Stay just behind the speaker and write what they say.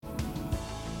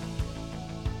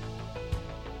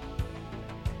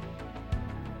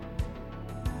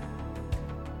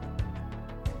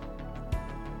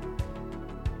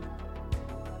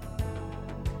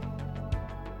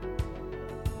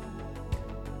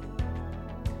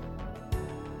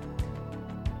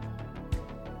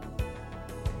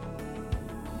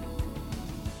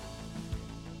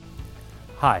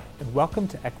Hi, and welcome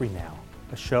to ECRI Now,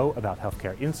 a show about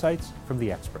healthcare insights from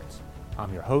the experts.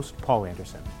 I'm your host, Paul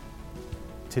Anderson.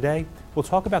 Today, we'll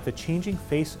talk about the changing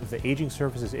face of the aging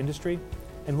services industry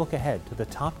and look ahead to the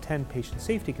top 10 patient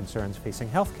safety concerns facing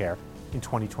healthcare in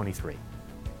 2023.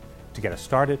 To get us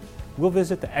started, we'll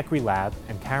visit the ECRI lab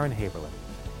and Karen Haberlin,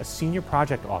 a senior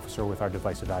project officer with our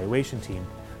device evaluation team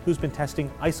who's been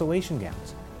testing isolation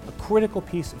gowns, a critical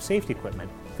piece of safety equipment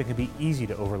that can be easy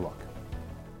to overlook.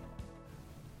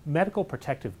 Medical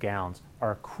protective gowns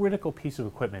are a critical piece of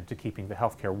equipment to keeping the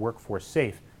healthcare workforce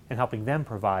safe and helping them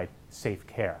provide safe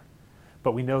care.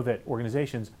 But we know that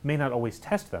organizations may not always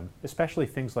test them, especially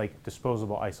things like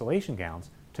disposable isolation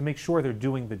gowns, to make sure they're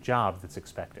doing the job that's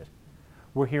expected.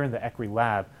 We're here in the ECRI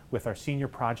lab with our senior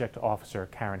project officer,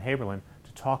 Karen Haberlin,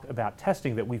 to talk about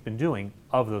testing that we've been doing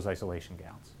of those isolation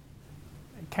gowns.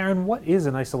 Karen, what is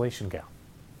an isolation gown?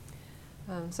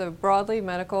 So broadly,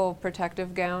 medical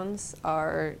protective gowns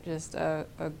are just a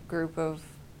group of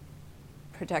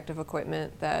protective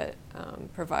equipment that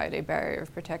provide a barrier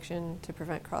of protection to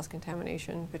prevent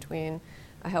cross-contamination between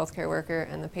a healthcare worker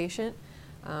and the patient.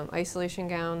 Isolation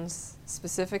gowns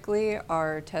specifically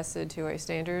are tested to a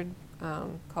standard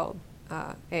called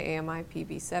AAMI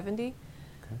PB70.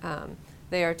 Okay.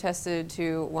 They are tested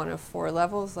to one of 4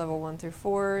 levels, level 1 through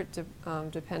 4,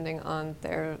 depending on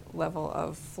their level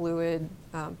of fluid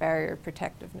barrier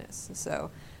protectiveness. So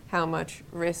how much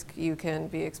risk you can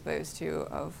be exposed to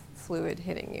of fluid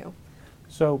hitting you.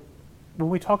 So when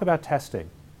we talk about testing,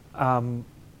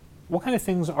 what kind of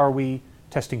things are we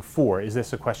testing for? Is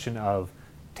this a question of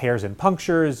tears and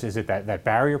punctures? Is it that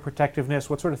barrier protectiveness?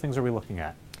 What sort of things are we looking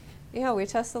at? Yeah, we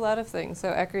test a lot of things.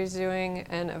 So ECRI is doing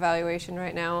an evaluation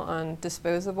right now on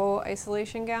disposable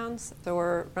isolation gowns. So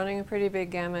we're running a pretty big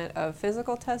gamut of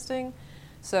physical testing.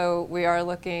 So we are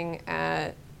looking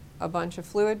at a bunch of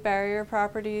fluid barrier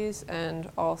properties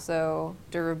and also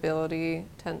durability,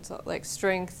 tensile, like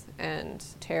strength and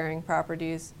tearing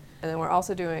properties. And then we're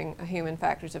also doing a human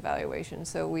factors evaluation.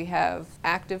 So we have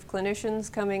active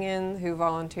clinicians coming in who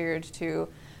volunteered to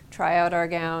try out our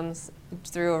gowns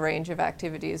through a range of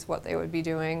activities, what they would be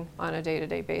doing on a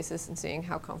day-to-day basis and seeing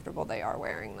how comfortable they are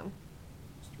wearing them.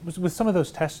 With some of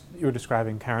those tests you were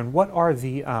describing, Karen, what are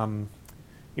the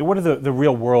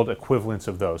real-world equivalents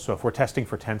of those? So if we're testing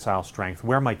for tensile strength,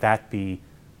 where might that be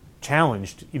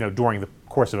challenged, during the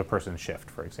course of a person's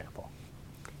shift, for example?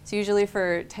 So usually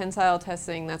for tensile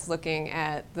testing, that's looking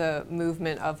at the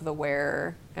movement of the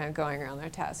wearer and going around their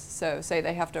test. So say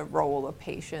they have to roll a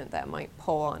patient, that might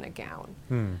pull on a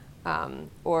gown.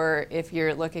 Or if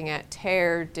you're looking at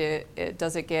tear,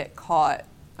 does it get caught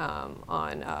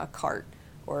on a cart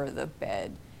or the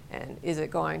bed? And is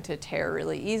it going to tear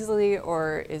really easily,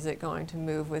 or is it going to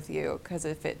move with you? Because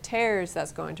if it tears,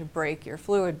 that's going to break your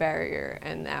fluid barrier,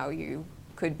 and now you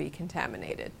could be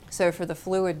contaminated. So for the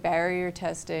fluid barrier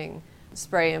testing,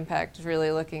 spray impact is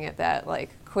really looking at that,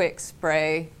 like quick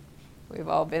spray. We've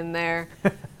all been there.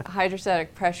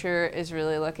 Hydrostatic pressure is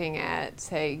really looking at,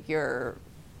 say, you're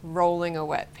rolling a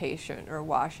wet patient or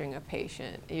washing a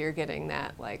patient. You're getting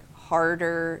that like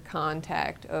harder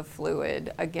contact of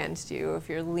fluid against you. If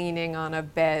you're leaning on a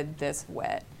bed that's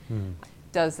wet,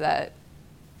 does that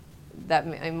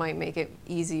might make it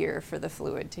easier for the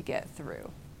fluid to get through.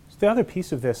 The other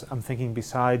piece of this, I'm thinking,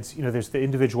 besides, there's the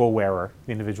individual wearer,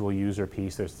 the individual user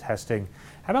piece, there's testing.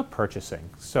 How about purchasing?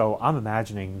 So I'm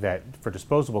imagining that for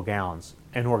disposable gowns,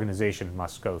 an organization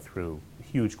must go through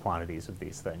huge quantities of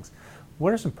these things.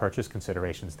 What are some purchase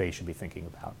considerations they should be thinking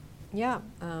about? Yeah,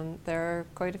 there are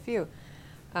quite a few.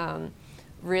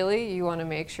 Really, you want to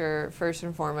make sure, first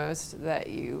and foremost, that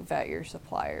you vet your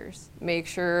suppliers. Make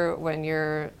sure when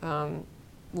you're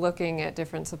looking at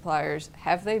different suppliers,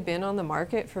 have they been on the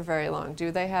market for very long?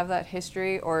 Do they have that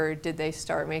history, or did they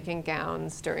start making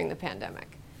gowns during the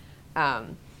pandemic?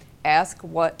 Ask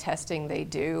what testing they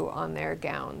do on their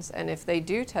gowns, and if they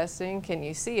do testing, can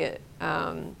you see it?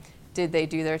 Did they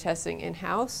do their testing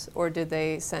in-house, or did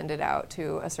they send it out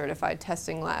to a certified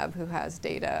testing lab who has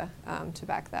data to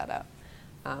back that up?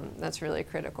 That's really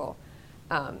critical.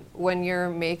 When you're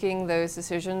making those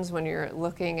decisions, when you're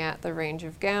looking at the range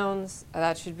of gowns,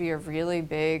 that should be a really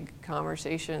big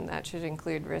conversation. That should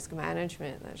include risk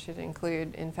management. That should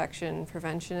include infection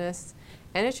preventionists.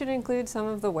 And it should include some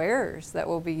of the wearers that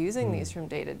will be using these from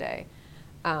day to day.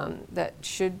 That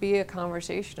should be a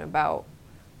conversation about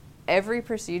every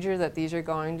procedure that these are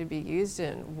going to be used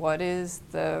in. What is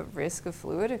the risk of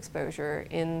fluid exposure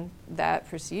in that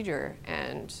procedure?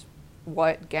 And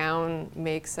what gown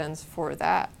makes sense for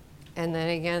that? And then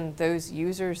again, those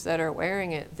users that are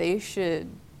wearing it, they should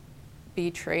be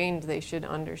trained, they should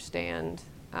understand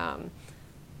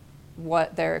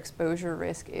what their exposure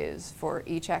risk is for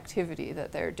each activity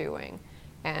that they're doing.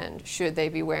 And should they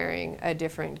be wearing a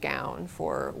different gown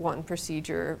for one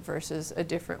procedure versus a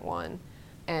different one?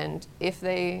 And if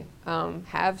they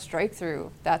have strike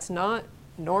through, that's not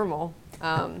normal.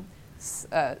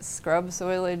 Scrub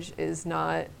soilage is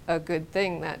not a good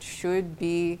thing. That should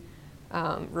be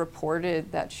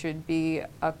reported. That should be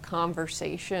a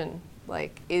conversation.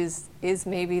 Like, is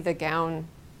maybe the gown,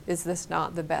 is this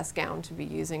not the best gown to be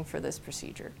using for this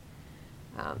procedure?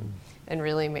 And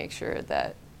really make sure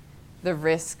that the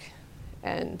risk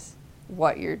and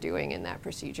what you're doing in that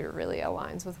procedure really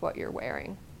aligns with what you're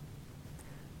wearing.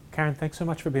 Karen, thanks so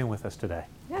much for being with us today.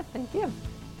 Yeah, thank you.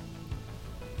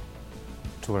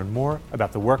 To learn more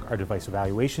about the work our device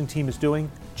evaluation team is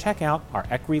doing, check out our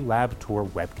ECRI Lab Tour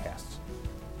webcasts.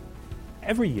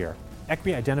 Every year,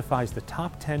 ECRI identifies the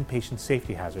top 10 patient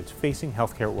safety hazards facing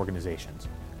healthcare organizations.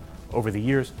 Over the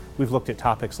years, we've looked at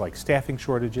topics like staffing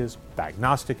shortages,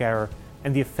 diagnostic error,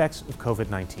 and the effects of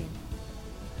COVID-19.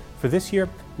 For this year,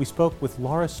 we spoke with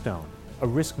Laura Stone, a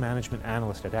risk management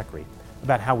analyst at ECRI,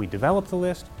 about how we develop the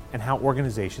list and how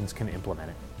organizations can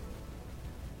implement it.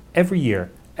 Every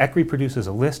year, ECRI produces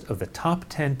a list of the top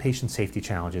 10 patient safety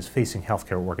challenges facing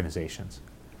healthcare organizations.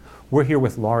 We're here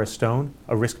with Laura Stone,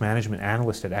 a risk management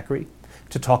analyst at ECRI,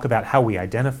 to talk about how we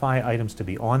identify items to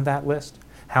be on that list,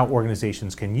 how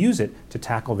organizations can use it to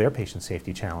tackle their patient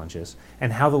safety challenges,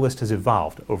 and how the list has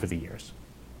evolved over the years.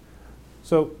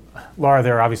 So, Laura,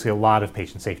 there are obviously a lot of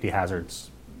patient safety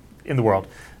hazards in the world.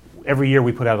 Every year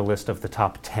we put out a list of the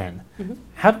top 10. Mm-hmm.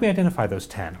 How do we identify those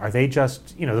 10? Are they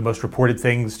just, the most reported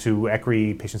things to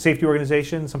ECRI patient safety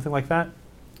organizations, something like that?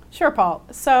 Sure, Paul.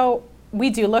 So we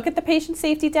do look at the patient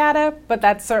safety data, but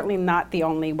that's certainly not the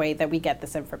only way that we get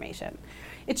this information.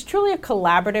 It's truly a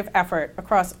collaborative effort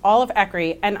across all of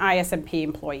ECRI and ISMP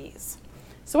employees.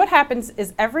 So what happens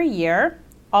is every year,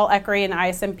 all ECRI and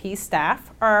ISMP staff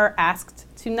are asked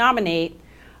to nominate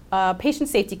a patient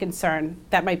safety concern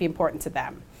that might be important to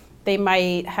them. They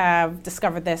might have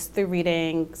discovered this through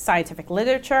reading scientific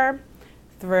literature,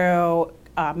 through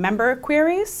member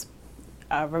queries,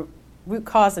 root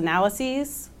cause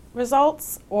analyses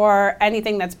results, or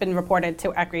anything that's been reported to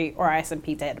ECRI or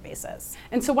ISMP databases.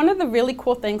 And so one of the really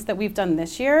cool things that we've done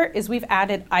this year is we've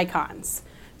added icons.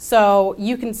 So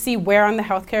you can see where on the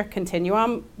healthcare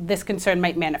continuum this concern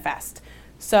might manifest.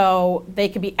 So they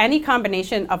could be any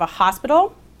combination of a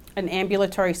hospital, an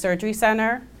ambulatory surgery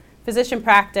center, physician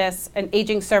practice, an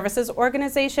aging services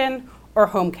organization, or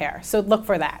home care. So look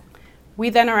for that. We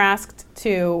then are asked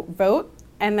to vote,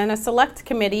 and then a select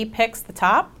committee picks the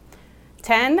top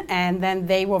 10, and then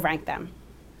they will rank them.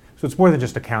 So it's more than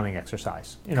just a counting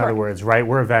exercise. In Correct. other words, right,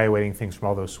 we're evaluating things from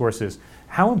all those sources.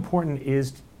 How important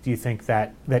is, do you think,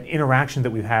 that interaction that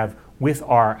we have with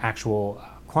our actual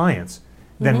clients,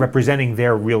 then representing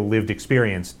their real lived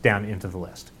experience down into the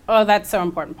list? Oh, that's so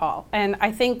important, Paul. And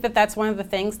I think that that's one of the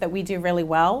things that we do really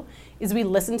well, is we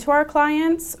listen to our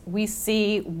clients, we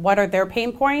see what are their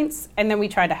pain points, and then we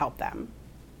try to help them.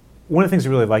 One of the things I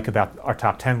really like about our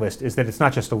top 10 list is that it's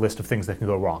not just a list of things that can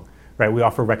go wrong, right? We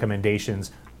offer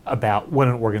recommendations about what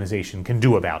an organization can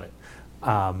do about it.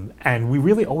 And we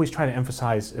really always try to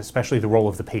emphasize, especially the role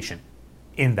of the patient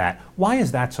in that. Why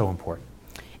is that so important?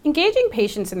 Engaging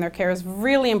patients in their care is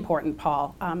really important,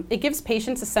 Paul. It gives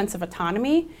patients a sense of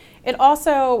autonomy. It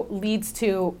also leads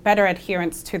to better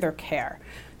adherence to their care.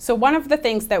 So one of the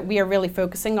things that we are really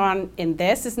focusing on in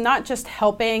this is not just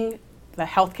helping the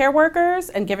healthcare workers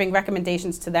and giving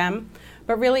recommendations to them,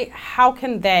 but really how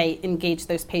can they engage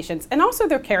those patients and also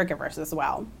their caregivers as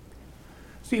well.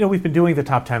 So, we've been doing the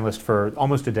top 10 list for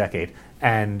almost a decade,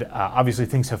 and obviously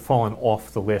things have fallen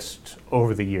off the list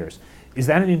over the years. Is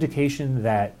that an indication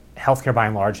that healthcare by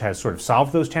and large has sort of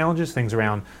solved those challenges, things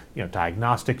around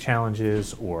diagnostic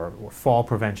challenges or fall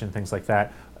prevention, things like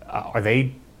that? Are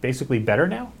they basically better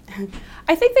now?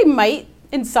 I think they might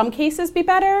in some cases be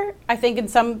better. I think in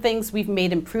some things we've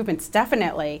made improvements,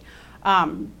 definitely.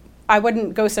 I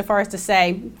wouldn't go so far as to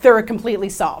say they're completely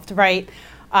solved, right?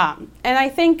 And I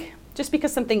think just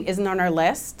because something isn't on our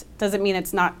list doesn't mean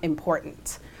it's not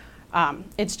important.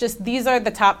 It's just these are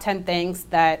the top 10 things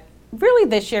that really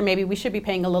this year maybe we should be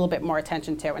paying a little bit more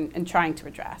attention to and trying to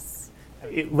address.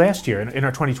 Last year, in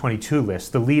our 2022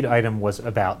 list, the lead item was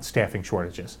about staffing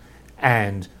shortages.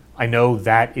 And I know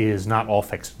that is not all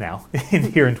fixed now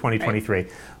here in 2023.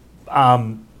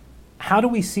 Right. How do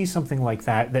we see something like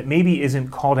that maybe isn't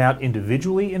called out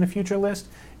individually in a future list?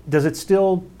 Does it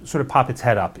still sort of pop its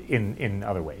head up in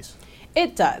other ways?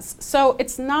 It does. So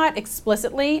it's not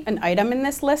explicitly an item in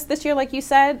this list this year, like you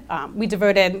said. We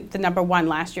devoted the number 1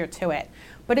 last year to it.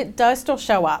 But it does still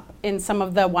show up in some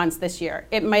of the ones this year.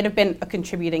 It might have been a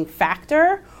contributing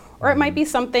factor, or it might be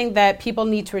something that people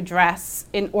need to address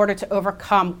in order to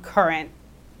overcome current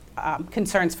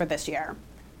concerns for this year.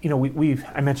 You know,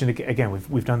 I mentioned again,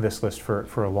 we've done this list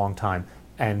for a long time,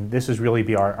 and this is really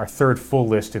be our third full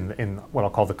list in what I'll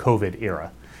call the COVID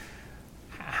era.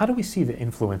 How do we see the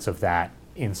influence of that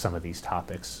in some of these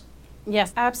topics?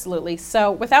 Yes, absolutely.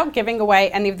 So without giving away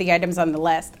any of the items on the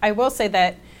list, I will say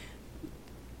that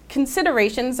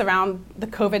considerations around the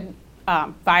COVID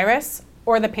virus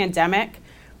or the pandemic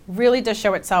really does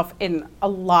show itself in a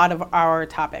lot of our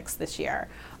topics this year.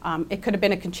 It could have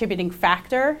been a contributing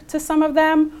factor to some of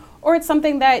them, or it's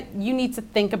something that you need to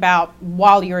think about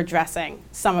while you're addressing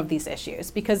some of these issues,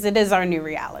 because it is our new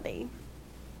reality.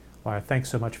 Laura, thanks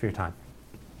so much for your time.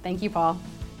 Thank you, Paul.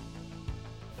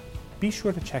 Be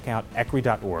sure to check out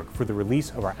ECRI.org for the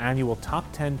release of our annual Top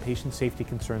 10 Patient Safety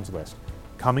Concerns list,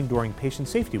 coming during Patient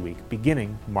Safety Week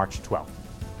beginning March 12th.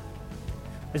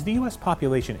 As the U.S.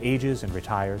 population ages and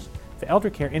retires, the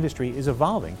elder care industry is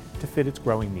evolving to fit its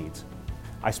growing needs.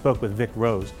 I spoke with Vic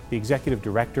Rose, the Executive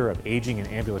Director of Aging and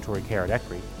Ambulatory Care at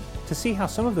ECRI, to see how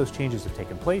some of those changes have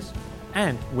taken place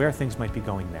and where things might be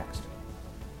going next.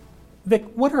 Vic,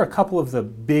 what are a couple of the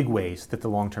big ways that the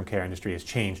long-term care industry has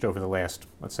changed over the last,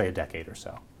 let's say, a decade or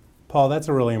so? Paul, that's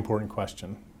a really important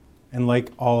question. And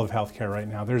like all of healthcare right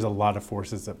now, there's a lot of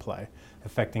forces at play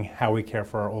affecting how we care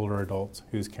for our older adults,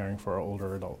 who's caring for our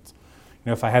older adults. You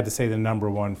know, if I had to say the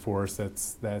number one force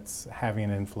that's having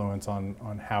an influence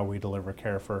on how we deliver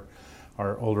care for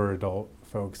our older adult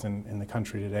folks in the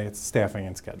country today, it's staffing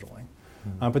and scheduling.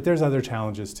 But there's other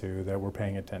challenges too that we're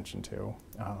paying attention to.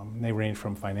 They range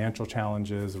from financial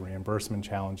challenges, reimbursement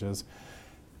challenges,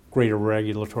 greater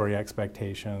regulatory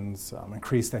expectations,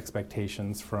 increased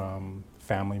expectations from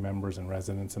family members and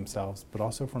residents themselves, but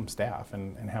also from staff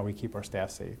and how we keep our staff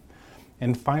safe.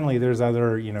 And finally, there's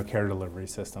other care delivery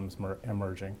systems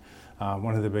emerging.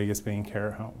 One of the biggest being care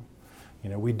at home.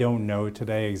 We don't know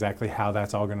today exactly how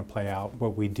that's all going to play out.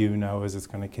 What we do know is it's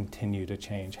going to continue to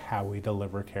change how we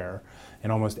deliver care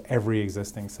in almost every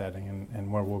existing setting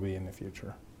and where we'll be in the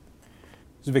future.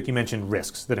 So Vic, you mentioned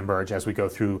risks that emerge as we go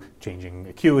through changing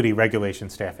acuity, regulation,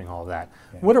 staffing, all of that.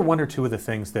 Yeah. What are one or two of the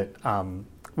things that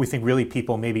we think really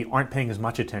people maybe aren't paying as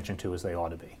much attention to as they ought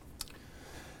to be?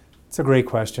 It's a great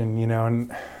question,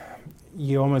 and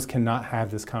you almost cannot have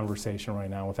this conversation right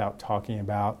now without talking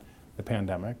about the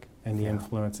pandemic and the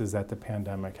influences that the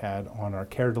pandemic had on our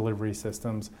care delivery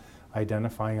systems,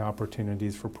 identifying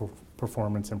opportunities for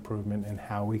performance improvement in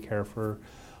how we care for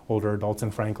older adults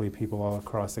and frankly people all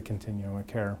across the continuum of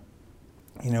care.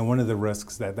 One of the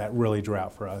risks that really drew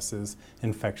out for us is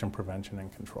infection prevention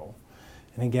and control.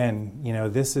 And again,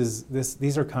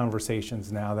 these are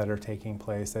conversations now that are taking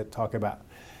place that talk about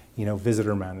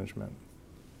visitor management,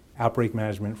 outbreak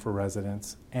management for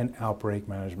residents, and outbreak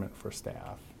management for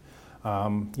staff.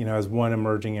 As one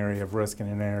emerging area of risk and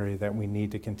an area that we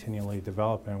need to continually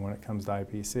develop in when it comes to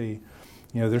IPC,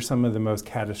 there's some of the most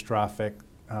catastrophic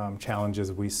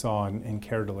challenges we saw in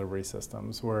care delivery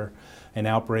systems where an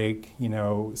outbreak,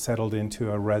 settled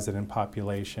into a resident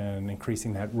population,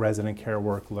 increasing that resident care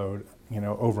workload,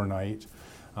 overnight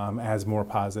as more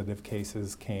positive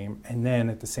cases came. And then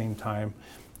at the same time,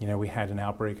 we had an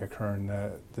outbreak occur in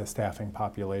the staffing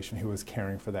population who was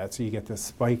caring for that. So you get this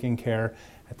spike in care.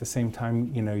 At the same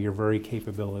time, your very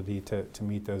capability to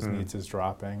meet those needs is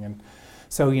dropping. And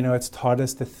so, it's taught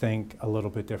us to think a little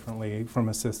bit differently from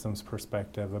a systems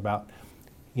perspective about,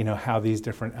 how these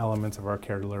different elements of our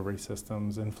care delivery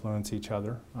systems influence each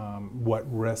other, what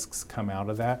risks come out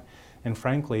of that, and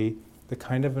frankly, the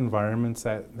kind of environments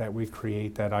that we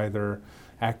create that either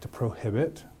act to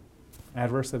prohibit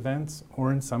adverse events,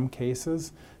 or in some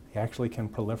cases, they actually can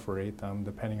proliferate them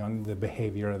depending on the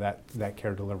behavior of that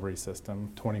care delivery system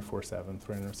 24/7,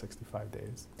 365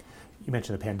 days. You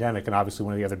mentioned the pandemic, and obviously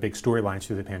one of the other big storylines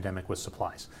through the pandemic was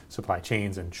supplies, supply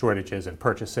chains and shortages and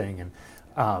purchasing.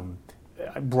 And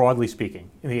broadly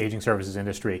speaking, in the aging services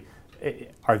industry,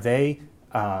 are they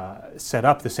set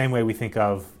up the same way we think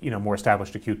of more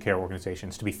established acute care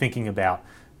organizations to be thinking about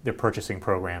their purchasing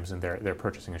programs and their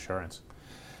purchasing assurance?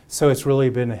 So it's really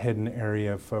been a hidden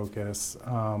area of focus,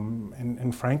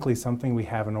 and frankly, something we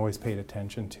haven't always paid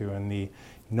attention to in the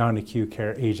non-acute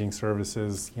care aging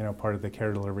services, part of the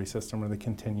care delivery system or the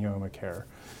continuum of care.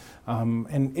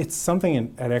 And it's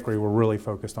something at ECRI we're really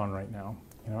focused on right now.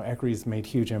 ECRI's made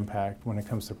huge impact when it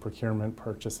comes to procurement,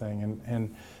 purchasing,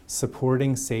 and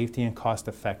supporting safety and cost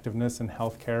effectiveness in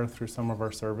healthcare through some of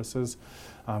our services.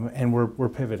 And we're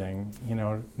pivoting,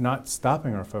 not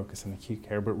stopping our focus in acute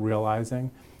care, but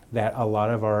realizing that a lot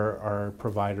of our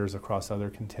providers across other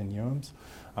continuums,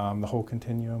 the whole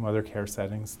continuum, other care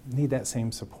settings, need that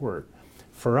same support.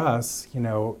 For us,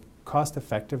 cost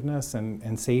effectiveness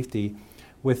and safety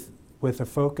with a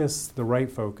focus, the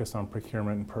right focus on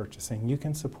procurement and purchasing, you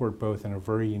can support both in a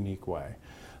very unique way.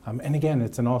 And again,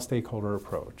 it's an all-stakeholder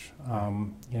approach.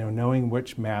 Knowing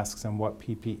which masks and what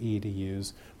PPE to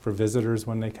use for visitors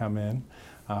when they come in,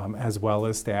 as well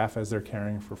as staff as they're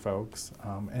caring for folks,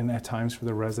 and at times for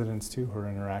the residents too who are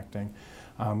interacting,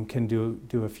 can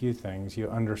do a few things. You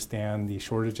understand the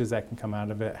shortages that can come out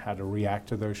of it, how to react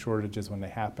to those shortages when they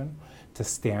happen, to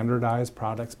standardize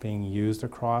products being used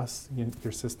across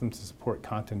your system to support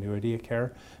continuity of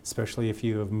care, especially if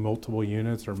you have multiple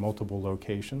units or multiple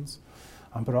locations,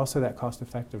 but also that cost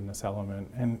effectiveness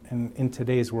element. And in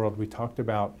today's world, we talked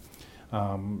about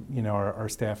our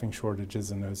staffing shortages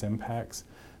and those impacts.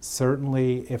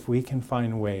 Certainly, if we can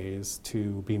find ways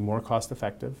to be more cost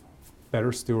effective,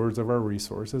 better stewards of our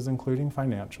resources, including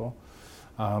financial,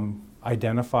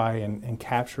 identify and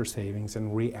capture savings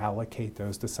and reallocate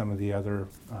those to some of the other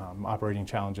operating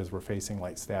challenges we're facing,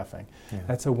 like staffing. Yeah.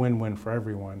 That's a win-win for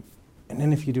everyone. And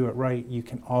then if you do it right, you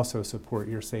can also support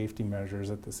your safety measures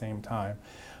at the same time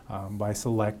by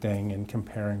selecting and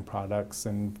comparing products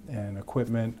and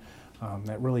equipment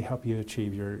that really help you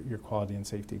achieve your quality and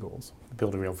safety goals.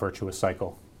 Build a real virtuous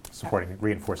cycle, supporting it,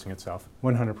 reinforcing itself.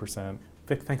 100%.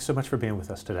 Vic, thanks so much for being with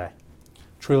us today.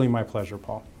 Truly my pleasure,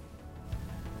 Paul.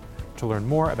 To learn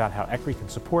more about how ECRI can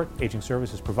support aging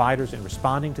services providers in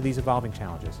responding to these evolving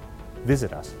challenges,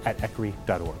 visit us at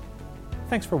ECRI.org.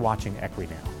 Thanks for watching ECRI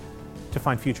Now. To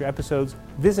find future episodes,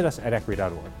 visit us at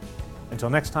ECRI.org.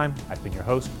 Until next time, I've been your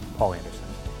host, Paul Anderson.